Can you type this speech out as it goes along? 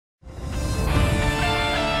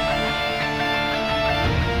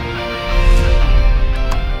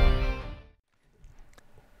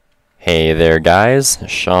Hey there guys,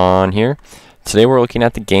 Sean here. Today we're looking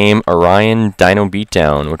at the game Orion Dino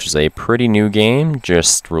Beatdown, which is a pretty new game,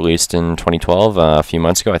 just released in 2012, a few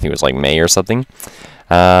months ago. I think it was like May or something.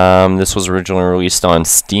 This was originally released on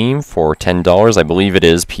Steam for $10. I believe it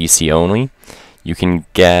is PC only. You can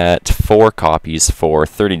get 4 copies for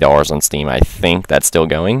 $30 on Steam. I think that's still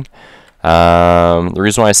going. The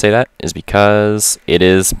reason why I say that is because it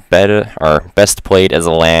is best played as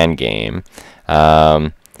a LAN game.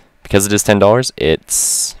 Because it is $10,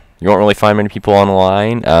 you won't really find many people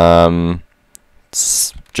online.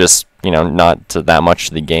 It's just, not that much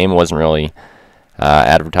of the game. It wasn't really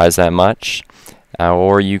advertised that much.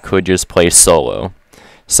 Or you could just play solo.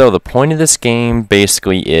 So the point of this game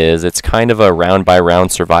basically is it's kind of a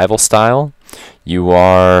round-by-round survival style. You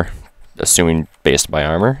are, assuming based by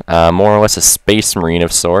armor, more or less a space marine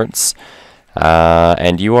of sorts.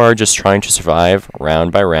 And you are just trying to survive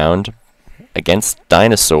round by round against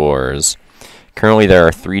dinosaurs. Currently there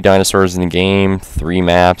are 3 dinosaurs in the game, 3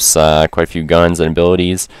 maps, quite a few guns and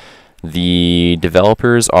abilities. The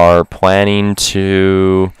developers are planning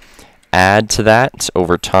to add to that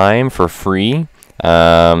over time for free,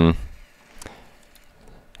 and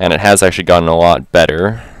it has actually gotten a lot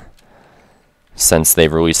better since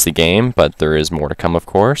they've released the game, but there is more to come, of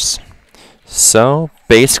course. So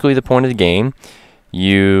basically the point of the game,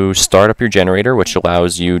 you start up your generator, which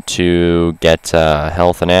allows you to get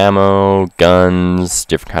health and ammo, guns,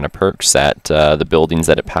 different kind of perks at the buildings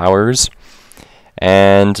that it powers.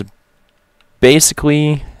 And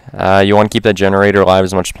basically, you want to keep that generator alive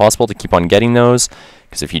as much as possible to keep on getting those,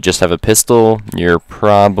 because if you just have a pistol, you're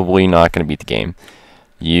probably not going to beat the game.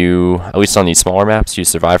 At least on these smaller maps, you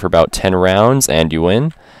survive for about 10 rounds and you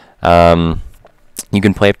win. You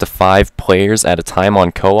can play up to 5 players at a time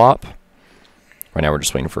on co-op. Right now we're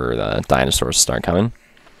just waiting for the dinosaurs to start coming.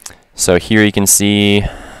 So here you can see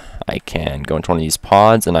I can go into one of these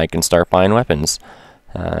pods and I can start buying weapons.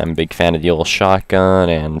 I'm a big fan of the old shotgun,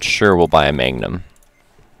 and sure, we'll buy a Magnum.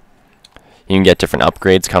 You can get different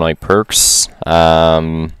upgrades, kind of like perks,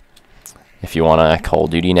 if you want a Call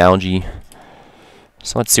of Duty analogy.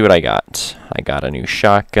 So let's see what I got. I got a new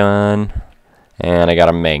shotgun, and I got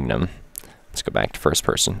a Magnum. Let's go back to first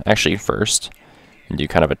person. Actually, first, and do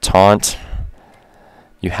kind of a taunt.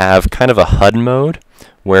 You have kind of a HUD mode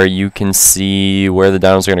where you can see where the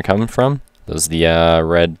dinos are going to come from. Those are the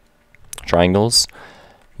red triangles.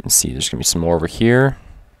 You can see there's going to be some more over here.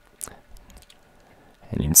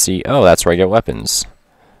 And you can see, oh, that's where I get weapons.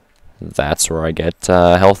 That's where I get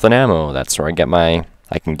health and ammo. That's where I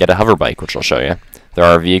can get a hover bike, which I'll show you. There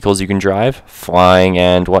are vehicles you can drive, flying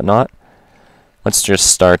and whatnot. Let's just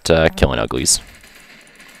start killing uglies.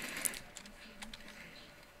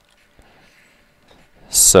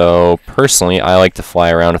 So, personally, I like to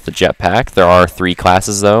fly around with the jetpack. There are 3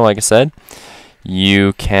 classes, though, like I said.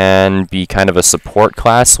 You can be kind of a support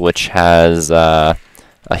class, which has a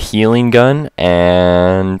healing gun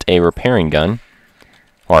and a repairing gun.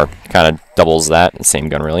 Or, kind of doubles that, same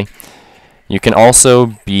gun, really. You can also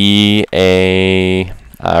be a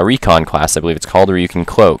recon class, I believe it's called, where you can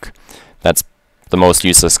cloak. That's the most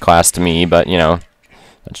useless class to me, but,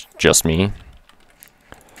 that's just me.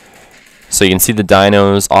 So you can see the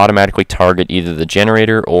dinos automatically target either the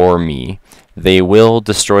generator or me. They will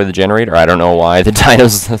destroy the generator. I don't know why the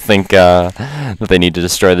dinos think that they need to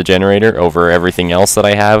destroy the generator over everything else that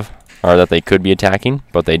I have, or that they could be attacking,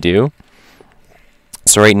 but they do.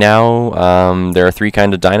 So right now, there are 3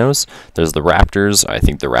 kinds of dinos. There's the raptors. I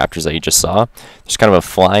think the raptors that you just saw. There's kind of a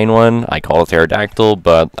flying one. I call it pterodactyl,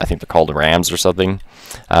 but I think they're called rams or something.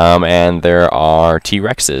 And there are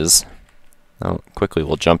T-Rexes. Oh, quickly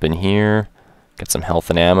we'll jump in here, get some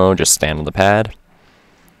health and ammo, just stand on the pad.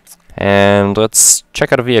 And let's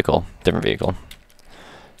check out a vehicle, different vehicle.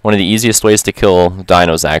 One of the easiest ways to kill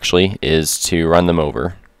dinos, actually, is to run them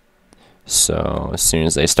over. So as soon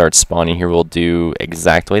as they start spawning here, we'll do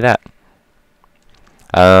exactly that.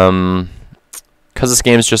 Because this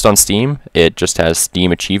game is just on Steam, it just has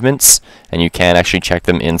Steam achievements, and you can actually check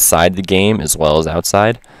them inside the game as well as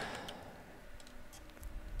outside.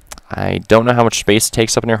 I don't know how much space it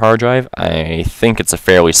takes up in your hard drive. I think it's a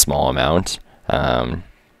fairly small amount.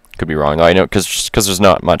 Could be wrong, though. I know because there's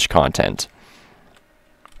not much content.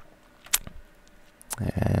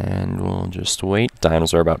 And we'll just wait.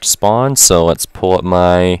 Dinos are about to spawn, so let's pull up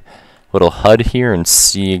my little HUD here and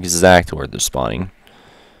see exactly where they're spawning.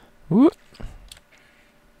 Whoop.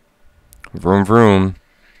 Vroom vroom.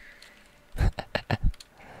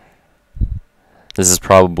 This is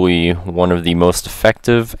probably one of the most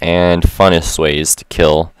effective and funnest ways to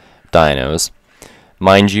kill dinos.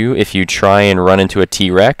 Mind you, if you try and run into a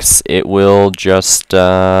T-Rex, it will just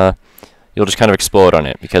you'll just kind of explode on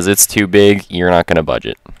it because it's too big. You're not going to budge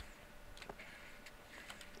it.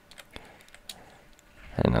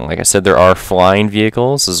 And then, like I said, there are flying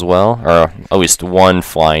vehicles as well, or at least one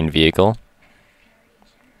flying vehicle.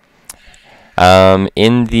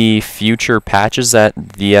 In the future patches that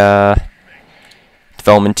the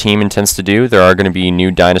development team intends to do, there are going to be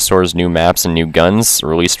new dinosaurs, new maps, and new guns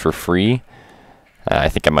released for free. I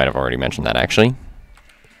think I might have already mentioned that, actually.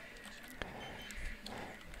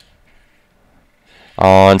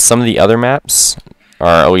 On some of the other maps, or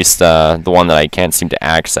at least the one that I can't seem to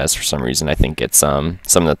access for some reason, I think it's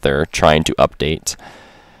something that they're trying to update.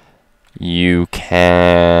 You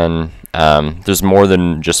can... there's more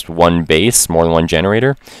than just one base, more than one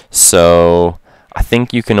generator. So I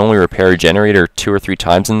think you can only repair a generator 2 or 3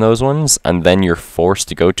 times in those ones, and then you're forced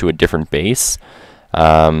to go to a different base.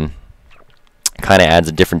 Kind of adds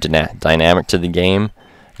a different dynamic to the game.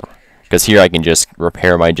 Because here I can just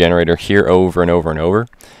repair my generator here over and over and over.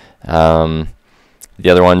 The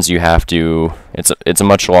other ones you have to... It's a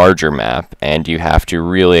much larger map, and you have to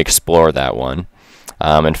really explore that one.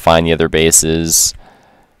 And find the other bases,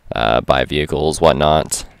 buy vehicles,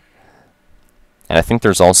 whatnot. And I think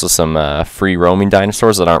there's also some free roaming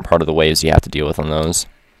dinosaurs that aren't part of the waves you have to deal with on those.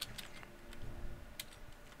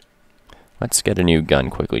 Let's get a new gun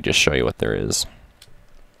quickly, just show you what there is.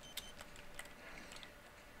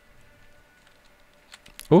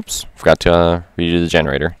 Oops, forgot to redo the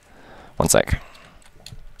generator. One sec.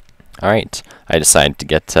 Alright, I decided to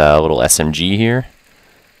get a little SMG here.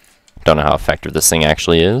 Don't know how effective this thing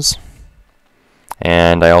actually is.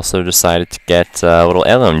 And I also decided to get a little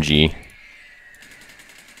LMG.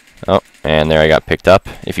 Oh, and there I got picked up.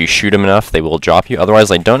 If you shoot them enough, they will drop you. Otherwise,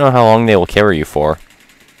 I don't know how long they will carry you for.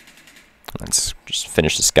 Let's just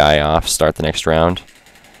finish this guy off, start the next round.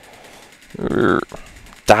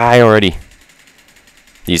 Die already.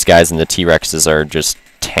 These guys and the T-Rexes are just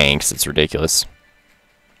tanks. It's ridiculous.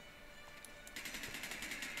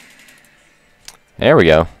 There we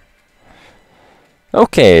go.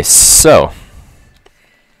 Okay, so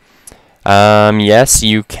yes,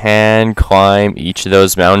 you can climb each of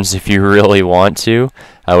those mountains if you really want to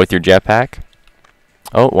with your jetpack.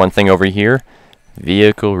 Oh, one thing over here.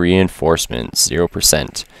 Vehicle reinforcement,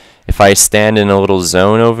 0%. If I stand in a little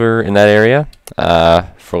zone over in that area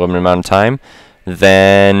for a limited amount of time,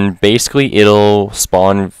 then basically it'll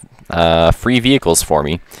spawn free vehicles for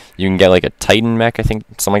me. You can get like a Titan mech, I think,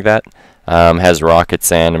 something like that. Has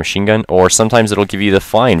rockets and a machine gun, or sometimes it'll give you the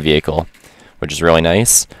flying vehicle, which is really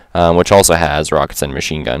nice, which also has rockets and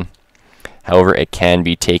machine gun. However, it can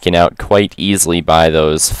be taken out quite easily by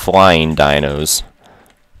those flying dinos.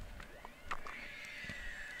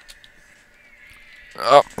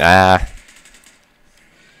 Oh, ah.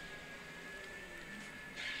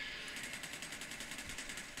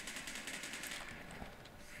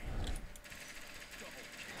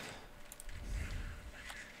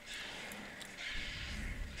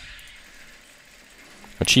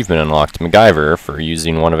 Achievement unlocked. MacGyver for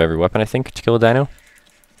using one of every weapon, I think, to kill a dino.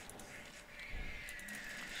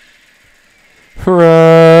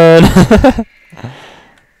 Run!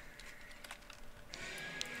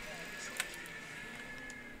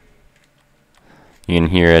 You can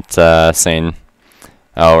hear it saying,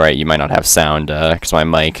 oh right, you might not have sound because my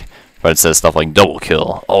mic, but it says stuff like double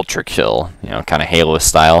kill, ultra kill, you know, kind of Halo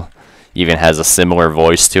style. Even has a similar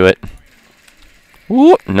voice to it.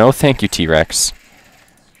 Ooh, no thank you, T-Rex.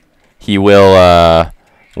 He will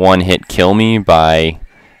one-hit kill me by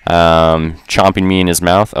chomping me in his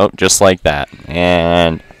mouth. Oh, just like that.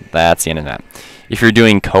 And that's the end of that. If you're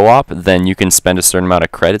doing co-op, then you can spend a certain amount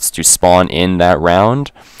of credits to spawn in that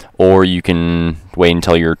round, or you can wait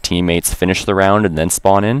until your teammates finish the round and then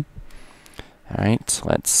spawn in. Alright,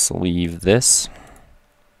 let's leave this.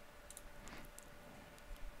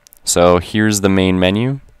 So here's the main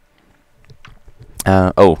menu.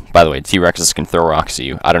 Oh, by the way, T-Rexes can throw rocks at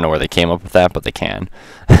you. I don't know where they came up with that, but they can.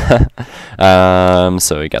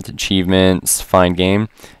 So we got the achievements, find game.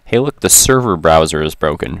 Hey look, the server browser is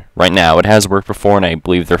broken. Right now, it has worked before, and I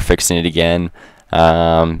believe they're fixing it again.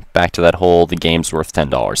 Back to that whole, the game's worth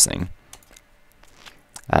 $10 thing.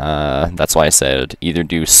 That's why I said either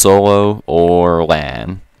do solo or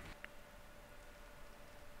LAN.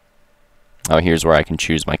 Oh, here's where I can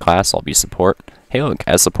choose my class. I'll be support. Hey look,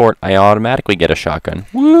 as support, I automatically get a shotgun.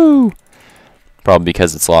 Woo! Probably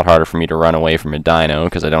because it's a lot harder for me to run away from a dino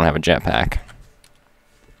because I don't have a jetpack.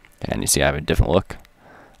 And you see I have a different look.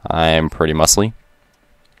 I'm pretty muscly.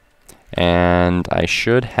 And I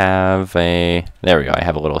should have a... There we go, I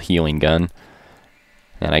have a little healing gun.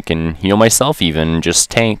 And I can heal myself even, just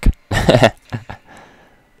tank.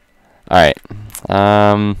 Alright.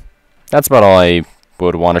 that's about all I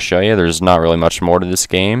would want to show you. There's not really much more to this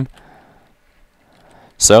game.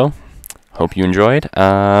 So, hope you enjoyed.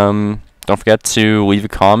 Don't forget to leave a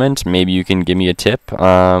comment. Maybe you can give me a tip.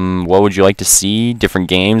 What would you like to see? Different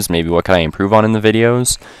games? Maybe what can I improve on in the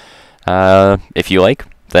videos? If you like,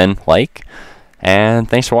 then like. And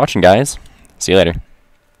thanks for watching, guys. See you later.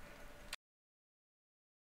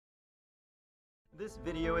 This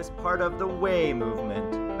video is part of the Way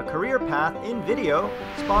movement, a career path in video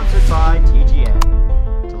sponsored by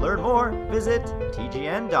TGN. To learn more, visit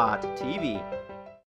tgn.tv.